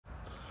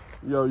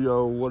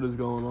Yo, what is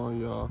going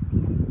on, y'all?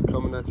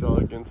 Coming at y'all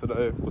again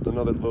today with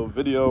another little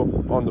video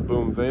on the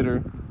Boom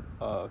Vader.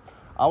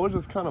 I was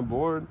just kind of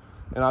bored,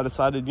 and I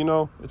decided,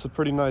 it's a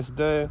pretty nice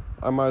day.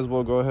 I might as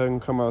well go ahead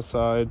and come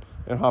outside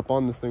and hop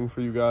on this thing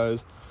for you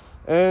guys.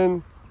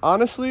 And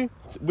honestly,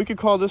 we could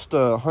call this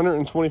the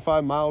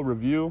 125-mile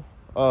review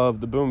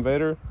of the Boom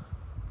Vader.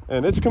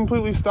 And it's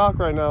completely stock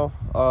right now.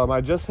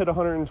 I just hit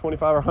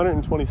 125 or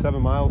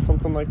 127 miles,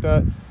 something like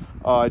that.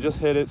 I just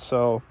hit it,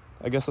 so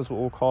I guess that's what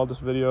we'll call this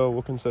video.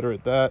 We'll consider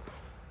it that.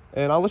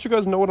 And I'll let you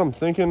guys know what I'm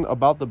thinking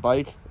about the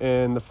bike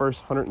and the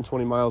first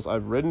 120 miles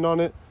I've ridden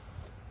on it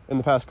in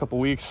the past couple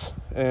weeks.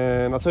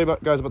 And I'll tell you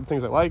guys about the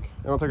things I like,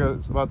 and I'll tell you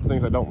guys about the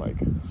things I don't like.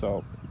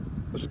 So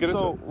let's just get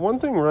into it. One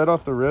thing right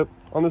off the rip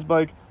on this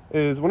bike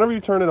is whenever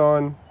you turn it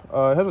on,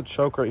 it has a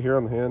choke right here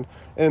on the hand,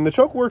 and the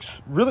choke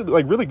works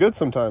really good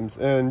sometimes,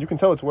 and you can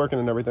tell it's working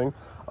and everything.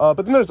 But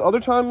then there's other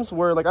times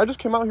where, I just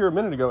came out here a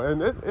minute ago,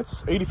 and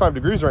it's 85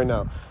 degrees right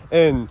now,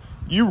 and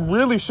you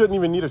really shouldn't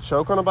even need a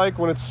choke on a bike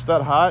when it's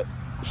that hot.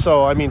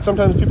 So, I mean,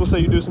 sometimes people say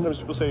you do, sometimes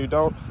people say you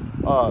don't.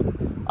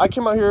 I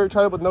came out here,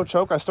 tried it with no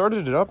choke. I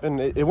started it up, and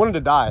it wanted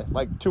to die,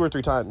 2 or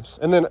 3 times.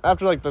 And then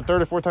after, the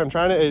 3rd or 4th time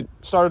trying it, it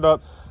started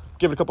up,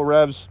 give it a couple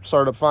revs,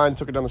 started up fine,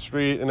 took it down the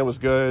street, and it was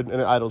good, and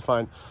it idled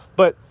fine.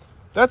 But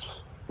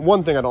that's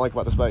one thing I don't like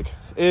about this bike,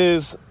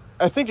 is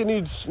I think it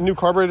needs new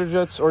carburetor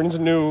jets, or it needs a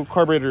new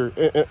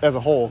carburetor as a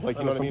whole.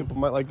 Some people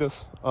might like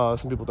this,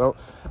 some people don't.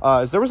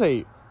 There was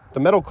the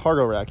metal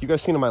cargo rack. You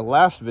guys seen in my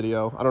last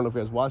video, I don't know if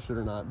you guys watched it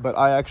or not, but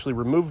I actually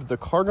removed the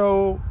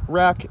cargo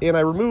rack, and I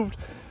removed,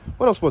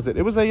 what else was it?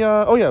 It was it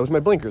was my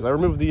blinkers. I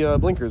removed the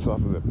blinkers off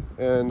of it.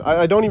 And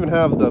I don't even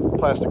have the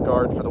plastic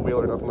guard for the wheel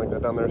or nothing like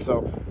that down there,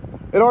 so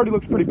it already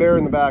looks pretty bare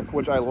in the back,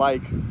 which I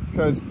like,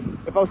 because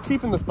if I was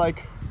keeping this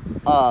bike,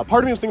 part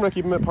of me was thinking about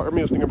keeping it, part of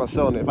me was thinking about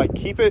selling it. If I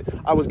keep it,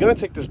 I was going to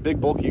take this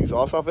big bulky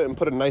exhaust off it and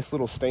put a nice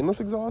little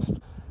stainless exhaust.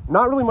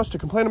 Not really much to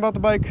complain about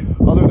the bike,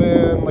 other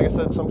than, like I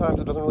said,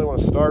 sometimes it doesn't really want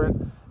to start,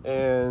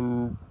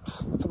 and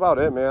that's about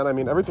it, man. I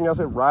mean, everything else,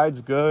 it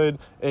rides good,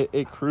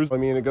 it cruises. I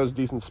mean, it goes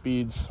decent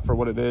speeds for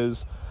what it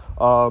is.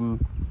 And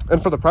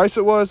for the price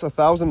it was,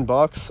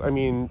 $1,000, I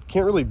mean,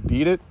 can't really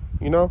beat it,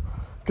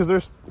 because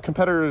there's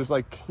competitors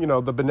like,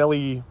 the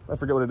Benelli, I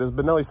forget what it is,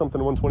 Benelli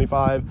something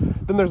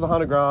 125. Then there's the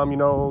Honda GROM,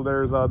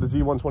 there's the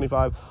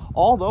Z125.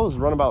 All those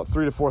run about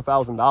 $3,000 to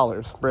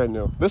 $4,000 brand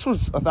new. This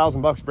was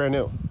 $1,000 brand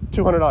new,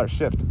 $200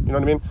 shipped. You know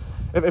what I mean?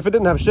 If it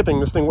didn't have shipping,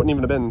 this thing wouldn't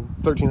even have been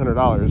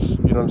 $1,300.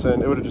 You know what I'm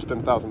saying? It would have just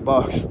been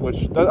 $1,000,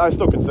 which I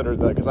still considered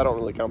that, because I don't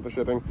really count the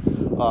shipping,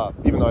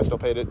 even though I still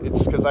paid it.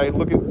 It's because I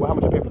look at how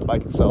much I pay for the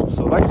bike itself.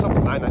 So the bike itself is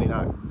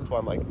 $999. That's why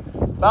I'm like,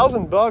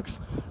 $1,000,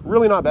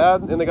 really not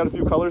bad. And they got a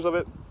few colors of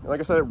it. And like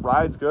I said, it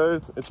rides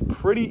good. It's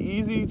pretty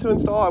easy to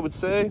install, I would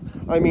say.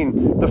 I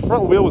mean, the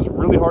front wheel was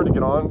really hard to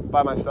get on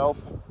by myself.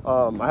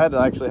 I had to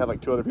actually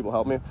have 2 other people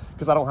help me,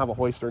 because I don't have a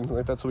hoist or anything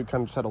like that. So we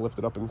kind of just had to lift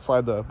it up and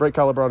slide the brake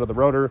caliper onto the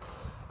rotor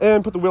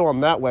and put the wheel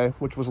on that way,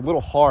 which was a little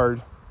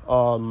hard.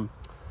 And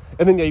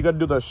then, yeah, you got to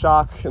do the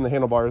shock and the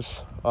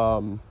handlebars.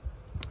 And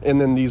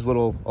then these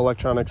little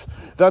electronics.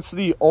 That's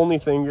the only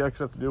thing you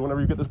actually have to do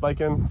whenever you get this bike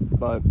in.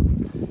 But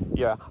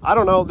yeah, I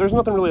don't know. There's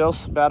nothing really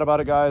else bad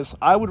about it, guys.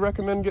 I would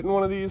recommend getting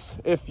one of these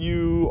if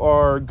you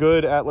are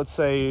good at, let's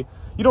say,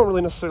 you don't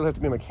really necessarily have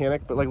to be a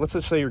mechanic, but let's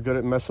just say you're good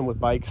at messing with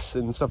bikes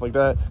and stuff like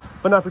that.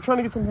 But now if you're trying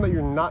to get something that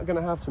you're not going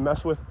to have to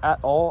mess with at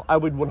all, I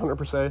would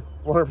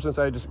 100%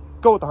 say just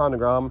go with the Honda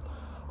GROM.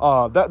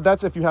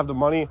 That's if you have the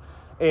money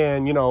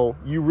and,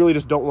 you really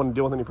just don't want to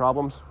deal with any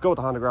problems. Go with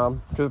the Honda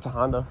GROM, because it's a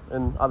Honda,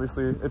 and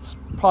obviously it's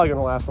probably going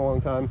to last a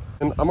long time.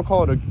 And I'm going to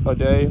call it a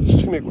day. It's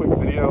just going to be a quick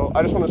video.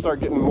 I just want to start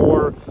getting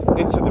more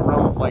into the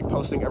realm of,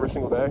 posting every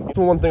single day.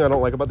 The one thing I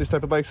don't like about these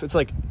type of bikes, it's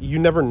you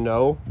never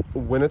know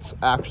when it's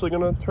actually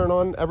going to turn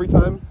on every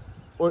time.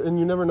 And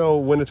you never know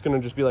when it's going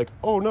to just be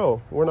oh,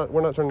 no, we're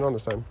not turning on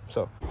this time.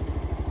 So,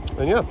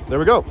 and yeah, there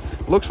we go.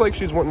 Looks like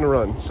she's wanting to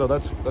run, so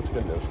that's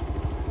good news.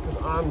 Because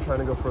I'm trying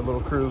to go for a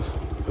little cruise.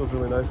 Feels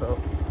really nice out.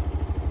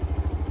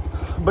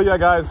 But yeah,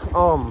 guys,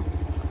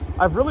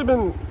 I've really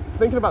been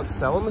thinking about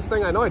selling this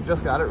thing. I know I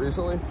just got it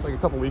recently, a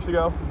couple weeks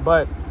ago,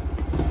 but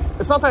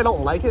it's not that I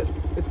don't like it.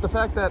 It's the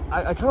fact that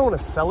I kind of want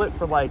to sell it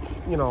for maybe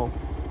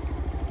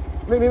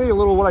a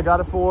little what I got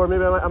it for.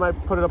 Maybe I might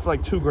put it up for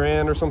 $2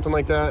 grand or something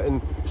like that,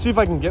 and see if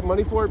I can get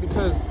money for it,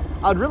 because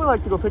I'd really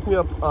like to go pick me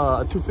up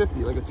a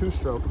 250, a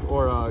 2-stroke,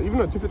 or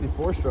even a 250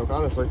 4-stroke,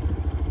 honestly.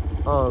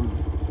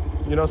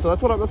 So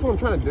that's what I'm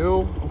trying to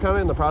do. I'm kind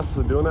of in the process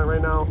of doing that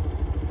right now.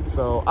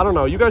 So I don't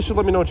know. You guys should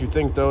let me know what you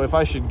think, though. If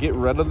I should get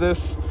rid of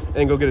this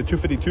and go get a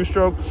 250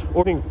 2-stroke,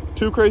 or think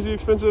too crazy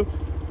expensive.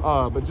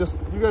 But just,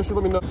 you guys should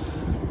let me know.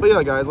 But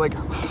yeah, guys,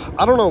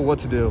 I don't know what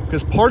to do,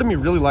 because part of me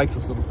really likes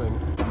this little thing.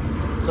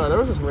 Sorry, there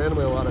was just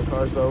randomly a lot of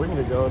cars, though. We can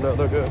get going. No,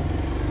 they're good.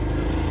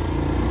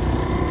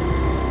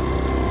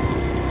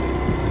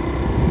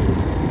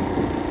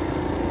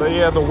 But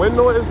yeah, the wind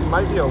noise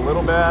might be a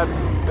little bad.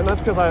 And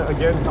that's because I,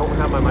 again, don't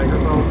have my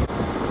microphone.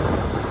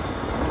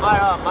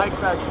 My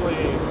mic's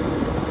actually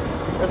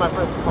in my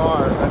friend's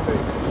car, I think,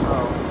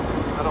 so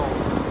I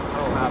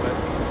don't have it.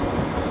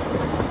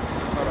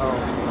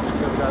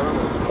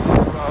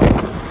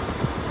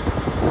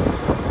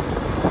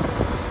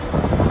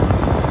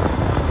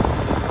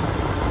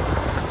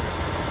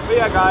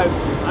 guys,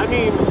 I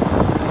mean,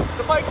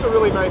 the bike's a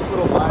really nice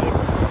little bike.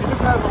 It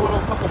just has a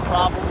couple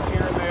problems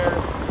here and there.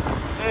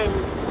 And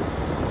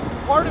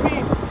part of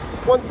me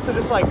wants to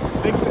just like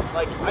fix it.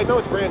 Like, I know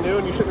it's brand new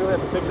and you shouldn't really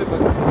have to fix it,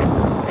 but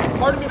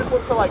part of me just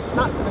wants to like,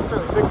 not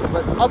necessarily fix it,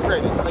 but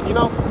upgrade it. Like, you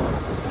know,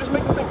 just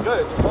make this thing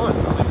good. It's fun.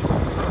 Like, I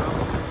don't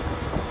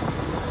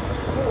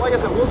know. Like I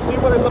said, we'll see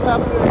what ends up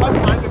happening. If I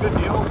find a good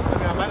deal, I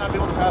mean, I might not be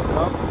able to pass it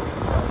up.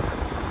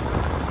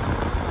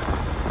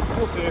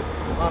 We'll see,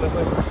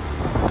 honestly.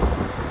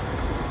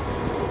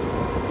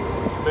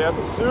 But yeah, it's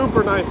a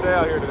super nice day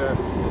out here today.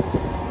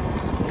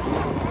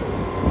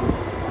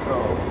 So,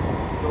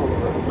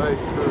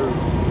 nice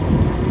cruise.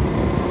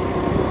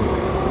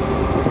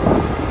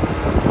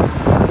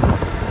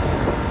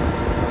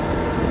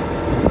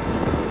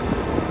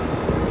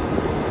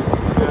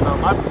 Yeah, no,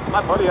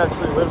 my buddy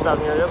actually lives down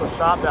here. He has a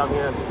shop down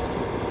here.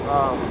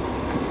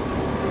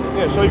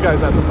 Yeah, show you guys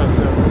that sometime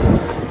soon.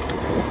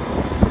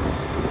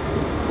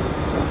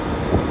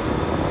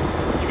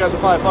 You guys will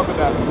probably fuck with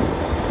that.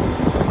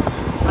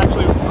 It's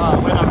actually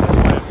way down this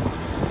way.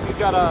 He's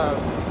got a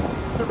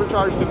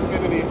supercharged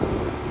Infinity,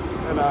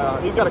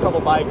 and he's got a couple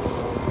bikes,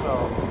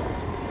 so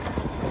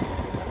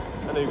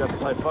I know you guys will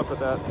probably fuck with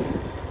that.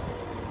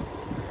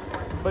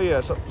 But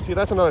yeah, so see,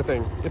 that's another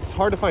thing. It's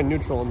hard to find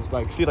neutral on this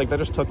bike. See, like that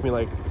just took me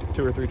like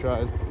 2 or 3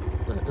 tries.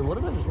 And what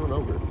did I just run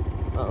over?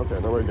 Oh, okay,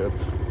 no, we're good.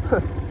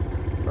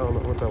 I don't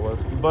know what that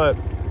was, but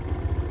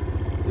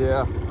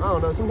yeah, I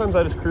don't know. Sometimes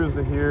I just cruise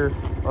to here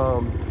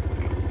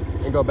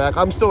and go back.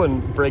 I'm still in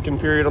braking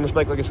period on this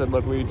bike. Like I said,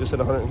 look, we just hit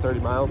 130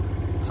 miles.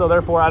 So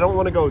therefore, I don't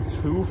want to go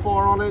too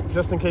far on it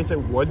just in case it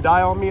would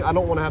die on me. I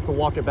don't want to have to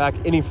walk it back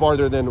any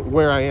farther than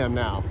where I am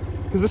now,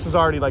 because this is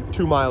already like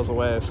 2 miles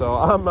away. So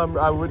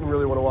I wouldn't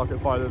really want to walk it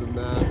farther than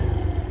that.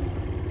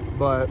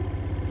 But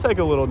take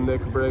a little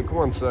nick break.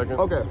 1 second.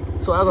 Okay,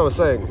 so as I was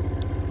saying,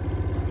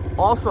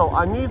 also,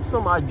 I need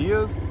some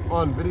ideas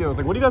on videos.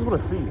 Like, what do you guys want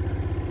to see?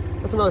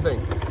 That's another thing.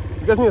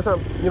 You guys need to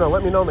start, you know,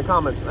 let me know in the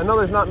comments. I know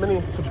there's not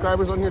many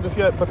subscribers on here just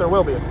yet, but there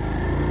will be.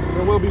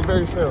 There will be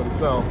very soon,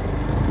 so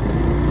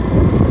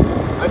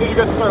I need you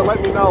guys to start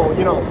letting me know,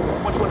 you know,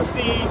 what you want to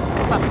see,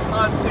 what type of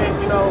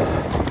content, you know.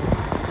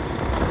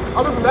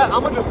 Other than that,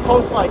 I'm going to just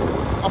post, like,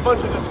 a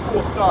bunch of just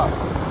cool stuff.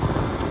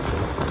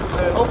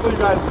 And hopefully you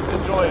guys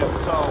enjoy it,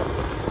 so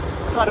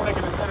I'll try to make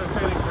it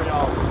entertaining for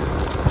y'all.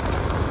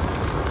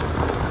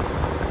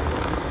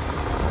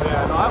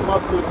 Yeah, no, I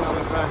love cruising down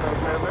these back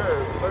roads, man.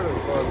 They're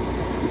just fun.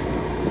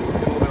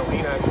 Get a little bit of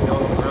lean action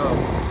going on the ground.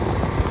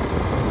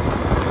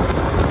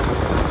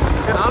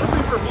 And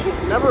honestly, for me,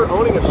 never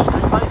owning a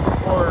street bike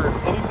or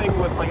anything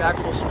with like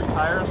actual street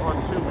tires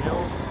on 2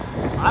 wheels,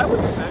 I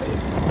would say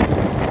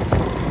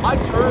my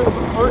turns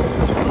aren't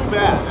too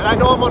bad. And I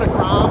know I'm on a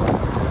GROM,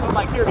 but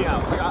like, hear me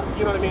out. Like,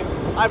 you know what I mean?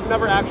 I've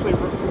never actually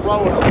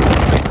rode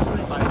a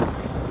street bike.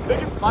 The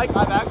biggest bike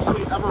I've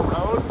actually ever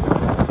rode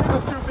is a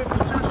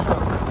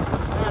 252-stroke.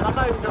 I'm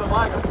not even gonna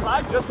lie, because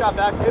I just got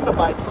back into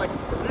bikes like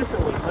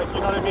recently, like, you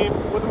know what I mean,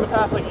 within the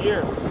past like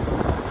year.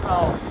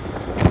 So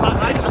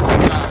I used to like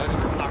that.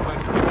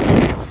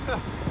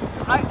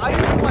 I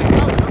used to like, when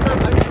I was younger,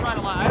 I used to ride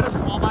a lot. I had a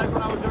small bike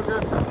when I was younger,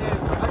 and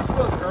I used to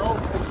go with a girl,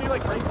 and she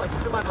like raced like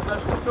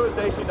semi-professionally. To this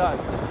day, she does.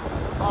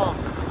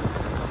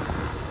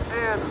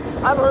 And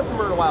I haven't heard from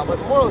her in a while. But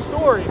the moral of the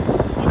story,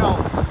 you know,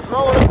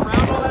 growing up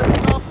around all that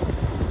stuff,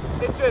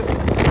 it just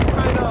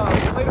kind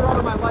of later on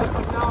in my life,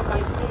 like now I'm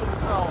 19,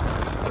 so.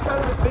 Kind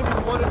of just made me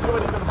want to do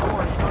it even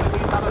more, you know what I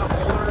mean? Now that I'm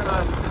older and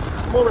I'm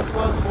more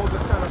responsible with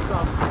this kind of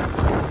stuff,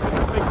 it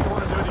just makes you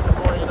want to do it even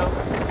more, you know?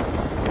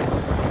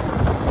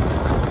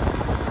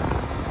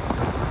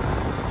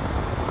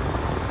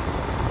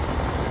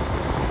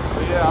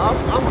 But yeah,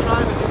 I'm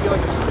trying to give you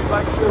like a street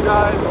bike soon,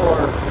 guys,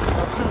 or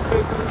a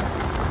 250,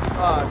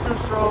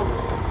 2-stroke,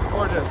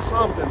 or just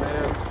something,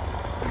 man.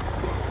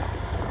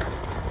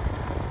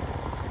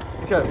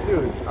 Because,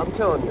 dude, I'm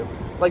telling you,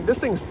 like, this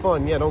thing's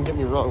fun, yeah, don't get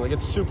me wrong. Like,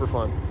 it's super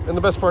fun. And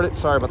the best part is,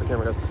 sorry about the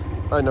camera, guys.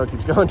 I know it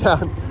keeps going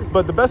down.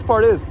 But the best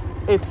part is,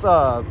 it's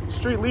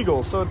street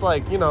legal. So it's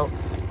like, you know,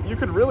 you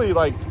could really,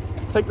 like,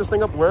 take this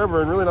thing up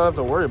wherever and really not have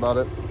to worry about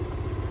it.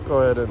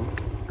 Go ahead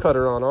and cut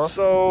her on off.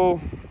 So,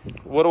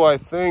 what do I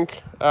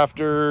think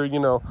after, you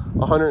know,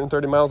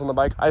 130 miles on the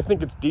bike? I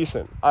think it's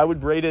decent. I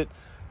would rate it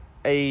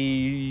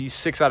a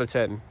 6 out of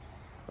 10.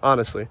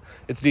 Honestly,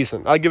 it's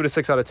decent. I'd give it a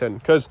 6 out of 10.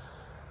 Because,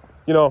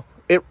 you know,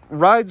 it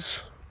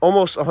rides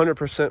almost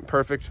 100%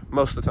 perfect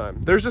most of the time.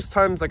 There's just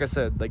times, like I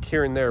said, like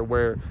here and there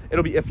where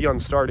it'll be iffy on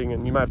starting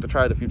and you might have to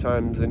try it a few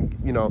times and,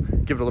 you know,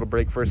 give it a little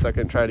break for a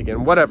second, try it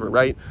again, whatever,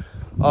 right?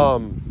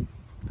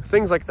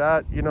 Things like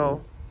that, you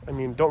know, I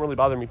mean, don't really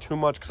bother me too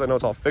much because I know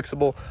it's all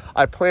fixable.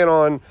 I plan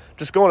on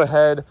just going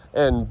ahead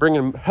and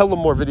bringing hella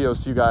more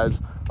videos to you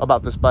guys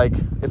about this bike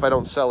if I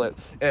don't sell it.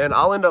 And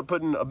I'll end up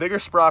putting a bigger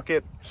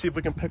sprocket, see if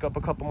we can pick up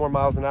a couple more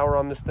miles an hour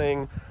on this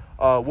thing.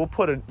 We'll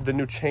put the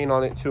new chain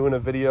on it too in a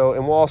video,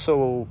 and we'll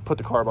also put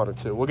the carb on it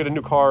too. We'll get a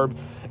new carb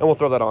and we'll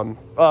throw that on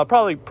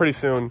probably pretty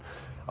soon.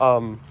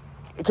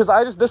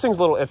 Because this thing's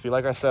a little iffy.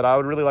 Like I said, I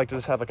would really like to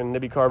just have like a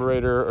nibby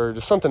carburetor or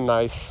just something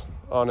nice.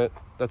 on it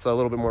that's a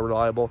little bit more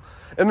reliable.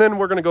 And then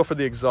we're going to go for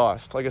the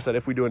exhaust, like I said,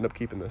 if we do end up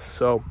keeping this.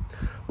 So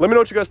let me know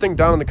what you guys think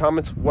down in the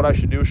comments, what I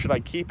should do. Should I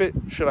keep it?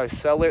 Should I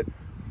sell it?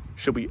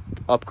 Should we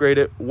upgrade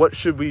it? What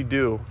should we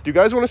do? Do you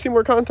guys want to see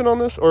more content on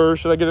this, or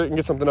should I get it and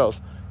get something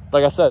else?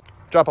 Like I said,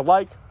 drop a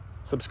like,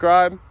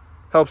 subscribe,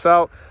 helps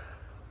out.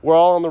 We're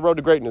all on the road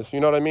to greatness, you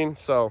know what I mean?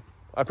 So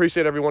I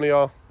appreciate every one of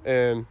y'all,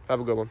 and have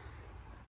a good one.